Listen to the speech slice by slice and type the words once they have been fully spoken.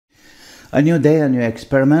A new day, a new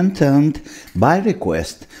experiment, and by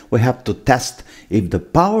request we have to test if the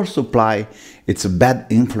power supply it's a bad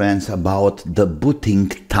influence about the booting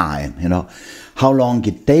time, how long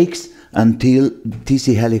it takes until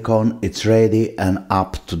TC-Helicon it's ready and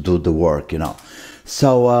up to do the work,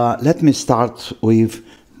 So let me start with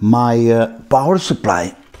my power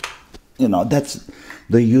supply. That's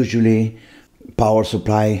the usually power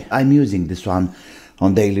supply. I'm using this one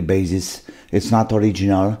on daily basis. It's not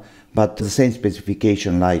original, but the same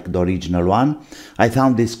specification like the original one. I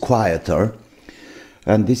found this quieter,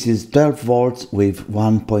 and this is 12 volts with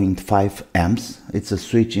 1.5 amps. It's a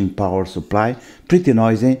switching power supply, pretty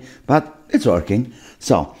noisy, but it's working.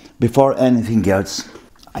 So before anything else,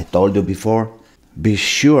 I told you before, be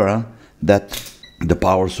sure that the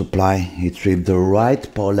power supply is with the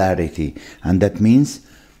right polarity, and that means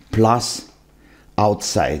plus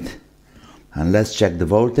outside. And let's check the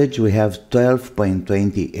voltage. We have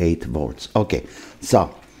 12.28 volts. Okay,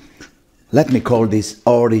 so let me call this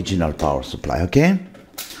original power supply, okay?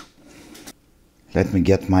 Let me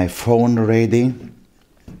get my phone ready.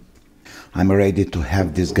 I'm ready to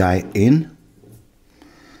have this guy in.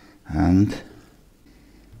 And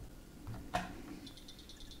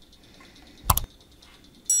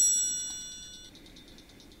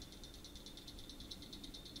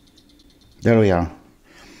there we are.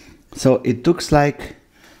 So it took like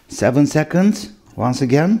 7 seconds once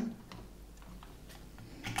again.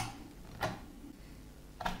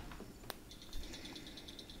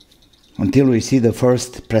 Until we see the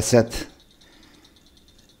first preset.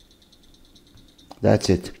 That's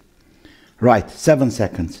it. Right, 7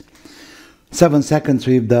 seconds. 7 seconds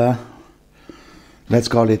with the, let's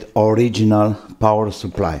call it original power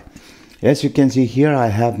supply. As you can see here, I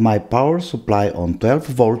have my power supply on 12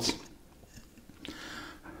 volts.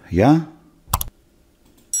 Yeah,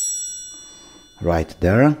 right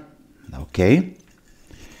there. Okay,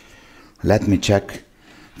 let me check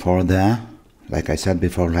for the, like I said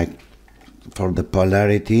before, like for the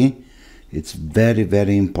polarity. It's very,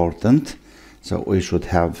 very important. So we should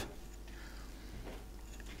have,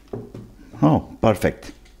 oh,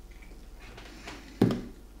 perfect.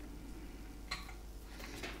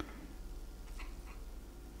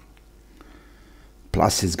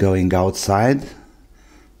 Plus is going outside.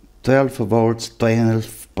 12 volts,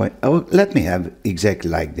 12 point, oh, let me have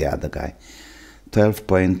exactly like the other guy,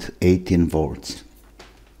 12.18 volts.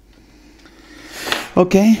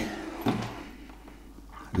 Okay,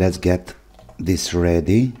 let's get this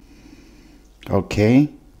ready. Okay,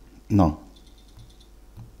 no,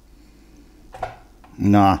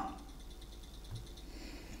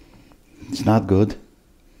 it's not good.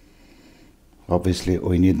 Obviously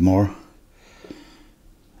we need more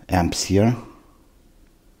amps here.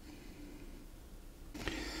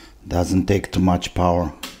 Doesn't take too much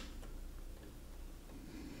power.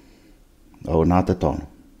 Oh, not at all.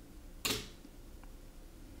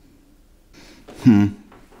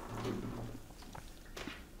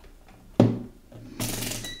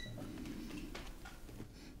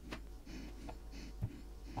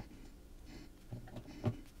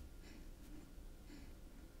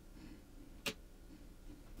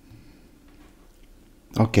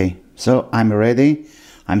 Okay, so I'm ready.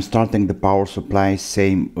 I'm starting the power supply,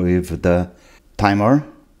 same with the timer.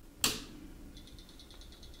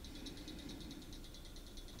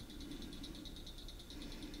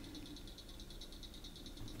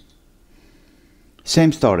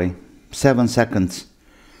 Same story, 7 seconds.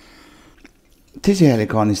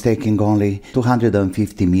 TC-Helicon is taking only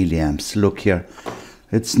 250 milliamps. Look here,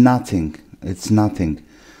 it's nothing, it's nothing.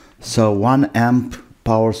 So 1 amp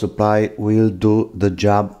power supply will do the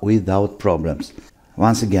job without problems.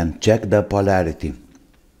 Once again, check the polarity.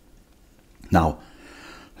 Now,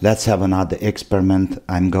 let's have another experiment.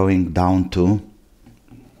 I'm going down to,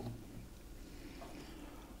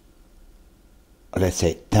 let's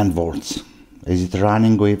say, 10 volts. Is it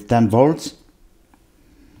running with 10 volts?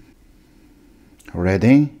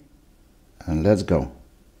 Ready? And let's go.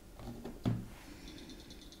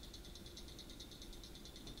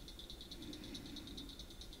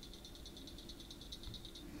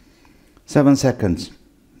 Seven seconds,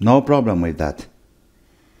 no problem with that.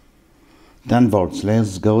 10 volts,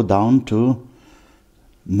 let's go down to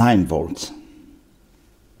 9 volts.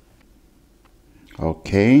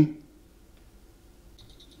 Okay.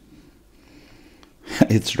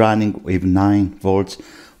 It's running with 9 volts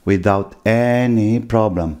without any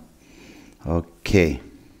problem. Okay.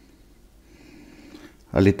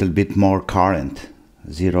 A little bit more current,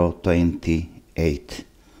 0.28.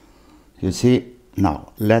 You see?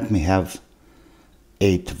 Now, let me have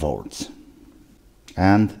 8 volts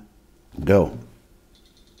and go.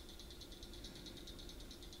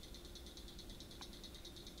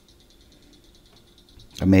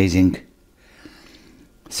 Amazing.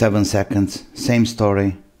 7 seconds, same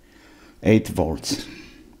story, 8 volts.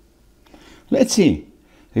 Let's see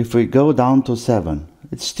if we go down to 7.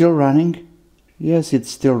 It's still running? Yes, it's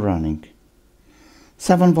still running.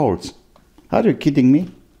 7 volts. Are you kidding me?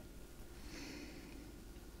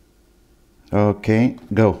 Okay,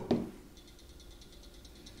 go.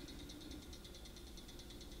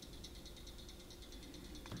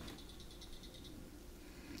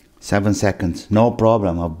 Seven seconds, no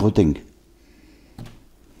problem of booting.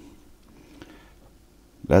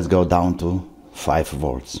 Let's go down to 5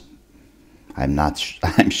 volts.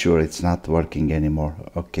 I'm sure it's not working anymore.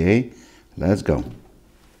 Okay, let's go.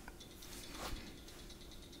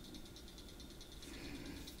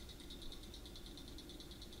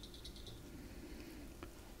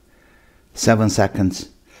 Seven seconds,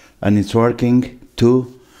 and it's working.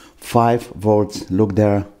 5 volts. Look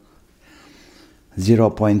there.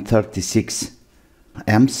 0.36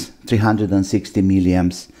 amps, 360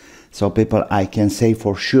 milliamps. So people, I can say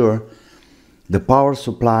for sure the power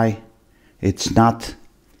supply, it's not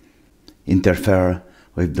interfere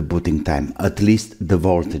with the booting time, at least the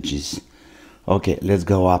voltages. Okay, let's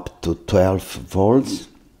go up to 12 volts.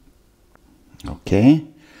 Okay,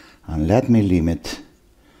 and let me limit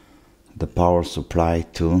the power supply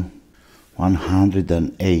to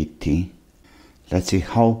 180. Let's see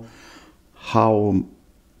how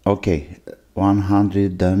okay,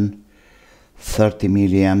 130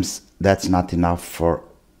 milliamps. That's not enough for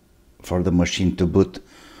the machine to boot.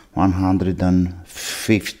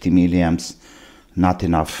 150 milliamps, not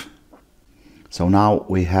enough. So now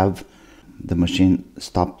we have the machine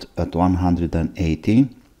stopped at 180.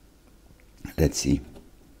 Let's see.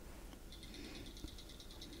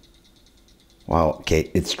 Wow,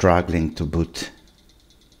 okay, it's struggling to boot.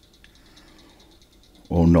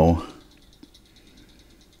 Oh no.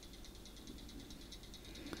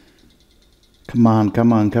 Come on,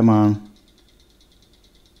 come on, come on.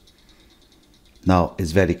 No,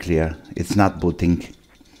 it's very clear. It's not booting.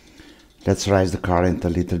 Let's raise the current a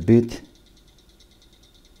little bit.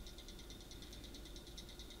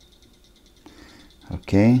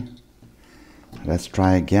 Okay. Let's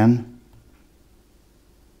try again.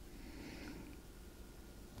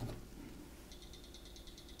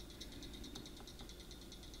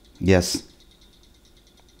 Yes.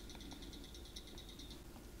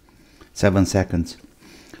 7 seconds.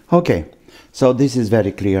 Okay, so this is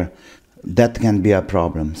very clear. That can be a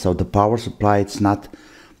problem. So the power supply, it's not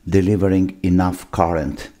delivering enough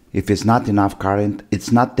current. If it's not enough current,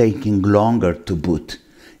 it's not taking longer to boot.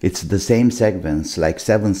 It's the same segments, like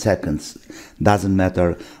 7 seconds. Doesn't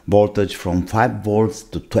matter, voltage from 5 volts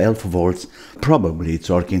to 12 volts. Probably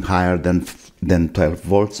it's working higher than 12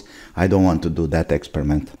 volts. I don't want to do that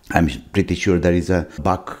experiment. I'm pretty sure there is a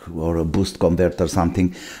buck or a boost converter or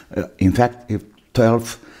something. In fact, if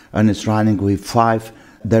 12 and it's running with 5,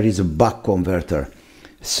 there is a buck converter.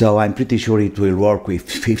 So I'm pretty sure it will work with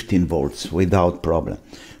 15 volts without problem.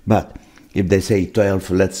 But if they say 12,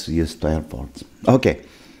 let's use 12 volts. Okay,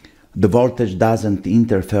 the voltage doesn't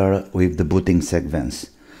interfere with the booting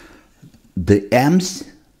sequence. The amps,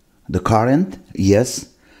 the current, yes,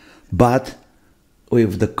 but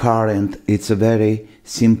with the current, it's a very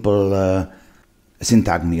simple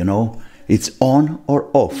syntagm, you know. It's on or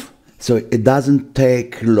off. So it doesn't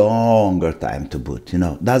take longer time to boot, you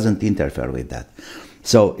know, doesn't interfere with that.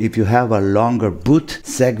 So if you have a longer boot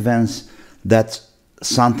sequence, that's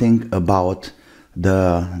something about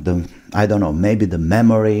the I don't know, maybe the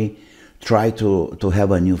memory. Try to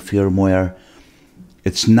have a new firmware.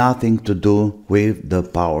 It's nothing to do with the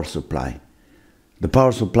power supply. The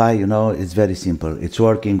power supply, you know, is very simple. It's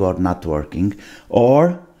working or not working.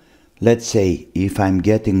 Or, let's say, if I'm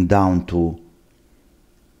getting down to,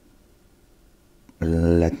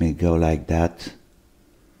 let me go like that,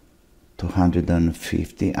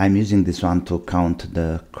 250. I'm using this one to count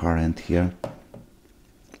the current here.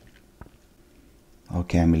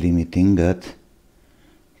 Okay, I'm limiting it.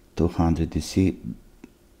 200, you see,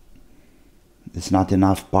 it's not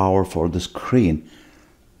enough power for the screen.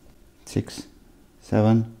 6,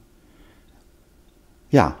 7,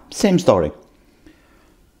 yeah, same story.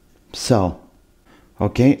 So,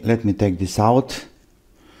 okay, let me take this out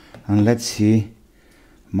and let's see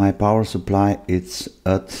my power supply. It's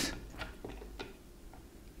at,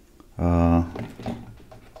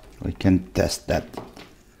 we can test that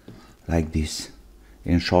like this,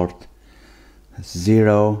 in short,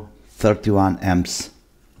 0.31 amps.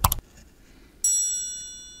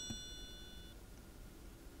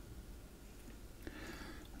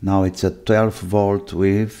 Now it's a 12 volt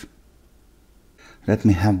with, let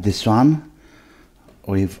me have this one,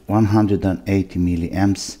 with 180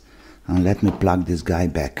 milliamps, and let me plug this guy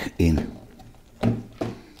back in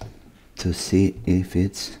to see if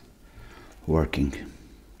it's working.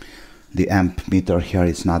 The amp meter here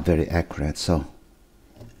is not very accurate, so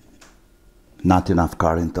not enough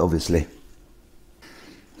current, obviously.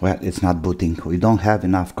 Well, it's not booting. We don't have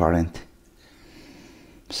enough current,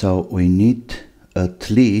 so we need at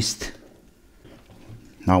least,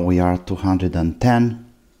 now we are 210.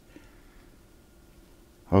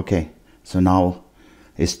 Okay, so now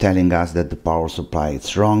it's telling us that the power supply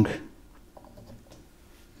is wrong.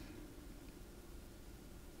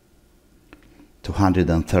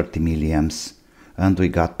 (230 milliamps), and we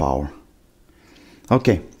got power.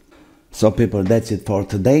 Okay, so people, that's it for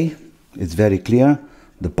today. It's very clear.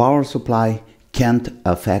 The power supply can't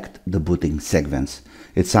affect the booting sequence.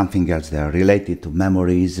 It's something else there, related to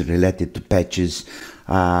memories, related to patches.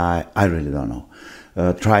 I really don't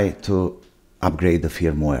know. Try to upgrade the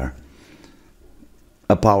firmware.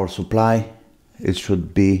 A power supply, it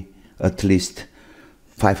should be at least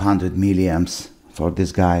 500 milliamps for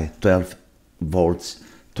this guy, 12 volts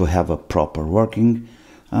to have a proper working.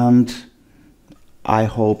 And I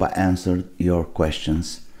hope I answered your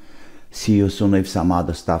questions. See you soon with some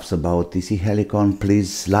other stuffs about TC-Helicon.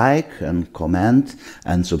 Please like and comment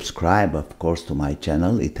and subscribe, of course, to my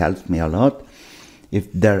channel. It helps me a lot.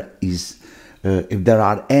 If there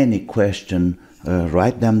are any question,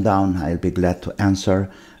 write them down. I'll be glad to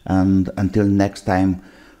answer. And until next time,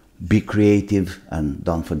 be creative and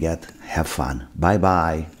don't forget, have fun. Bye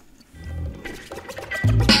bye.